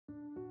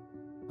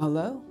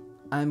Hello,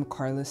 I'm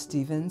Carla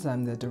Stevens.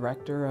 I'm the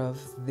director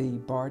of the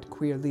BARD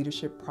Queer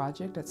Leadership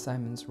Project at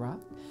Simon's Rock.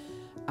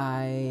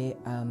 I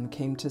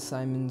came to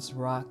Simon's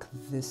Rock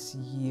this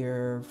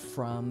year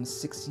from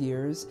 6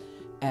 years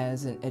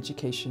as an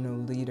educational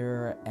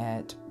leader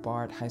at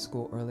BARD High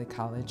School Early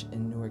College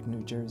in Newark,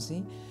 New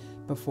Jersey.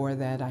 Before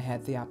that, I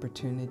had the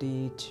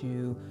opportunity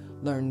to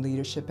learn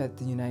leadership at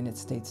the United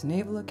States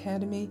Naval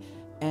Academy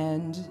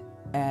and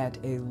at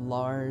a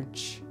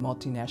large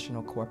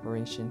multinational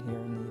corporation here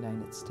in the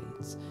United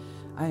States.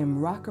 I am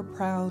rocker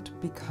proud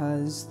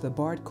because the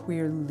BARD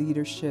Queer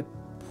Leadership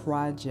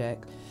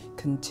Project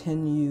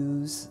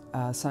continues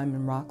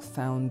Simon Rock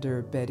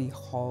founder Betty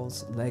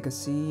Hall's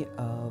legacy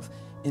of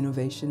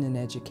innovation in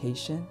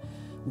education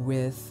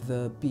with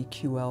the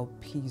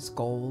BQLP's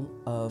goal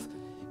of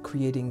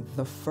creating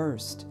the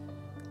first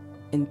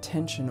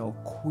intentional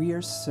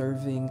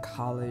queer-serving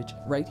college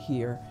right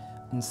here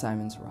in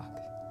Simon's Rock.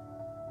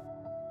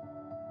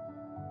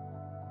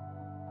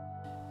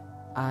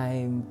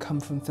 I come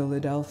from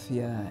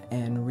Philadelphia,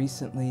 and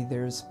recently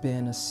there's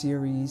been a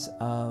series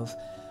of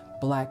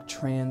Black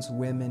trans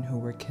women who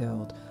were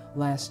killed.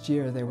 Last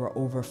year there were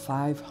over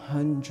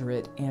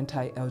 500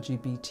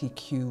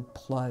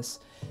 anti-LGBTQ+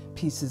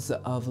 pieces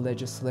of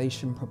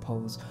legislation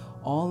proposed.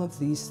 All of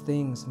these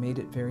things made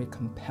it very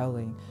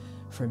compelling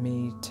for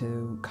me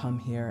to come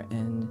here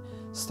and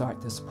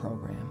start this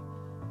program.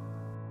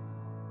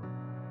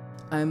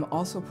 I'm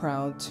also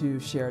proud to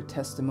share a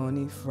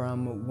testimony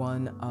from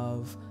one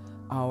of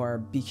our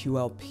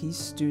BQLP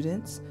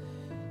students.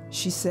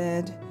 She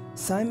said,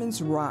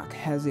 "Simon's Rock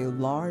has a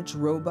large,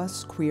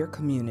 robust queer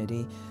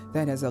community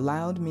that has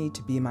allowed me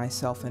to be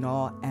myself in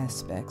all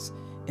aspects,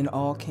 in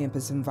all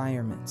campus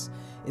environments.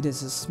 It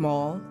is a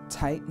small,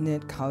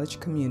 tight-knit college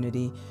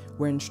community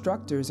where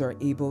instructors are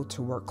able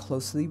to work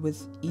closely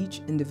with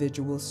each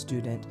individual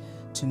student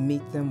to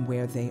meet them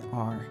where they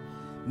are.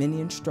 Many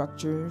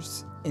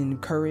instructors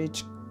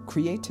encourage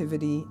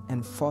creativity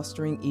and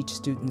fostering each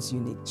student's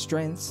unique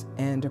strengths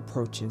and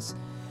approaches.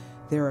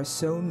 There are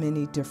so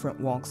many different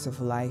walks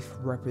of life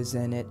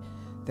represented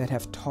that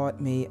have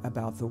taught me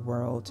about the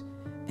world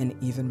and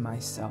even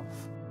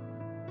myself."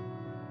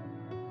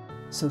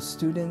 So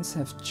students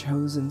have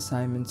chosen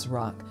Simon's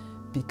Rock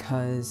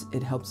because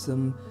it helps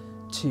them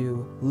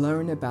to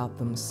learn about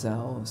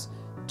themselves,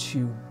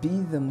 to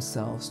be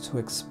themselves, to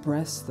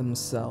express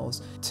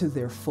themselves to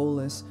their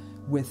fullest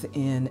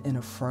within an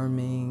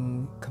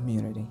affirming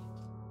community.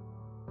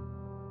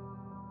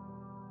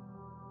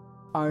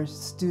 Our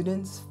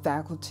students,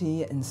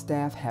 faculty, and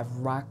staff have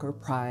rocker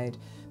pride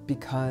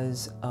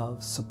because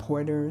of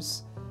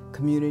supporters,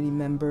 community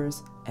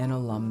members, and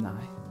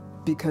alumni.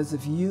 Because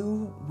of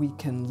you, we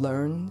can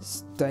learn,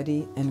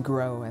 study, and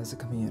grow as a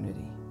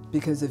community.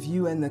 Because of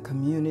you and the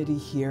community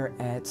here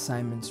at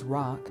Simon's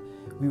Rock,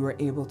 we were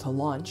able to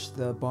launch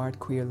the BARD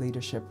Queer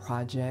Leadership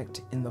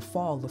Project in the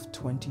fall of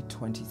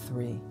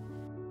 2023.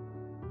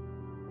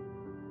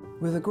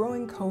 With a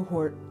growing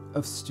cohort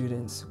of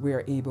students, we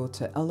are able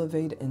to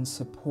elevate and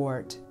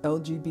support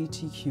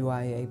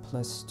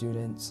LGBTQIA+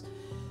 students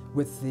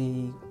with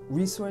the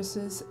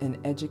resources and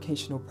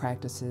educational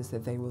practices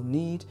that they will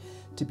need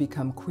to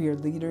become queer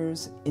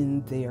leaders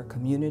in their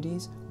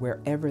communities,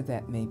 wherever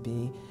that may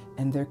be,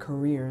 and their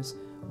careers,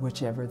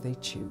 whichever they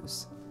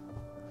choose.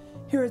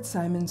 Here at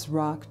Simon's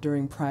Rock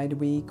during Pride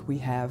Week, we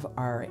have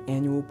our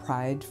annual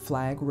Pride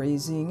flag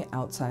raising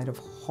outside of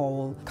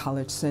Hall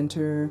College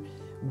Center.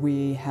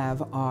 We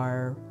have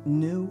our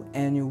new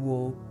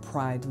annual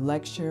Pride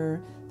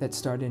lecture that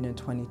started in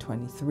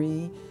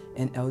 2023,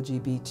 an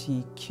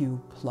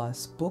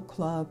LGBTQ+ book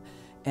club,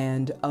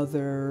 and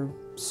other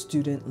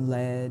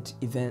student-led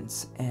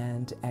events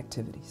and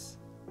activities.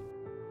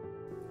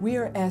 We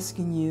are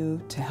asking you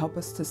to help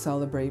us to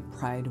celebrate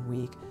Pride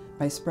Week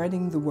by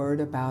spreading the word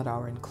about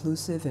our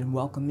inclusive and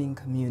welcoming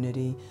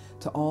community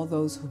to all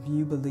those whom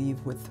you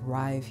believe would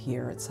thrive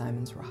here at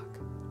Simon's Rock.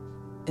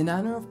 In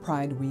honor of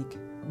Pride Week,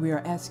 we are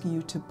asking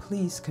you to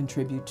please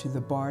contribute to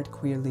the BARD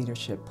Queer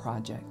Leadership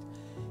Project,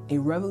 a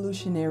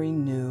revolutionary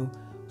new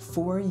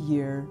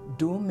 4-year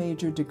dual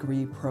major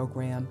degree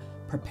program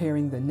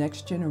preparing the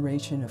next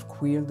generation of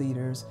queer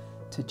leaders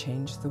to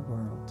change the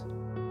world.